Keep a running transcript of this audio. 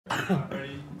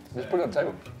Just put it on the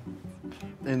table.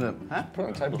 In the, huh? Put it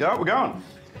on the table. Go, we're going.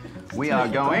 We are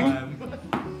going.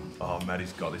 Oh,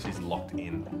 Maddie's got this. He's locked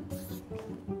in.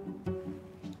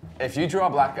 If you draw a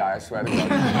black guy, I swear to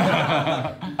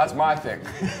God. That's my thing.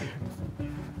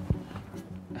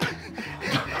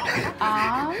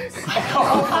 Arms.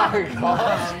 Oh my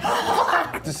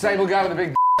God. Disabled guy with a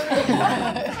big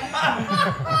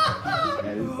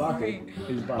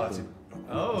His bucket.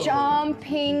 Oh.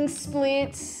 Jumping,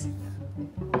 splits,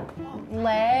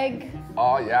 leg.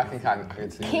 Oh yeah, I can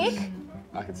see Kick. this.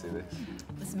 I can see this.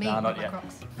 It's me. No, not my yet.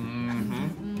 Crocs.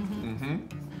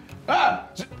 Ah!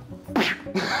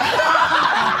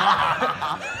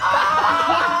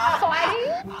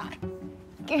 Fighting.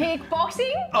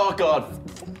 Kickboxing. Oh God.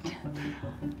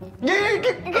 Yeah.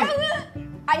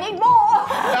 I need more.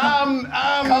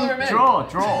 Colour him in. Draw.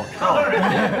 Draw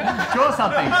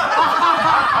something.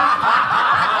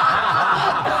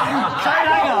 Coat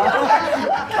hanger.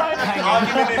 I'll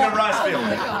give it in a rice field.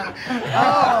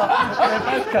 They're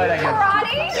both coat hangers.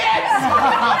 Karate. Yes.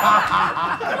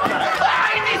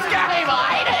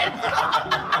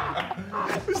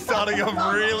 Starting off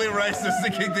really racist to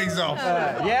kick things off.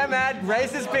 Yeah, Matt.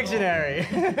 Racist Pictionary.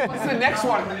 What's the next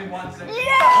one?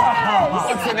 Yes.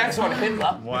 What's the next one?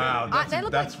 Hitler. Wow, they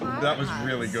look like that was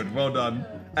really good. Well done.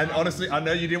 And honestly, I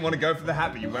know you didn't want to go for the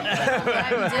hat, but you went for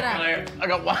that. Did I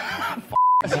got one.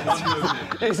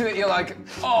 Isn't it? You're like,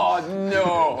 oh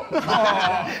no.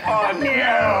 Oh no.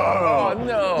 Oh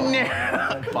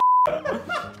no.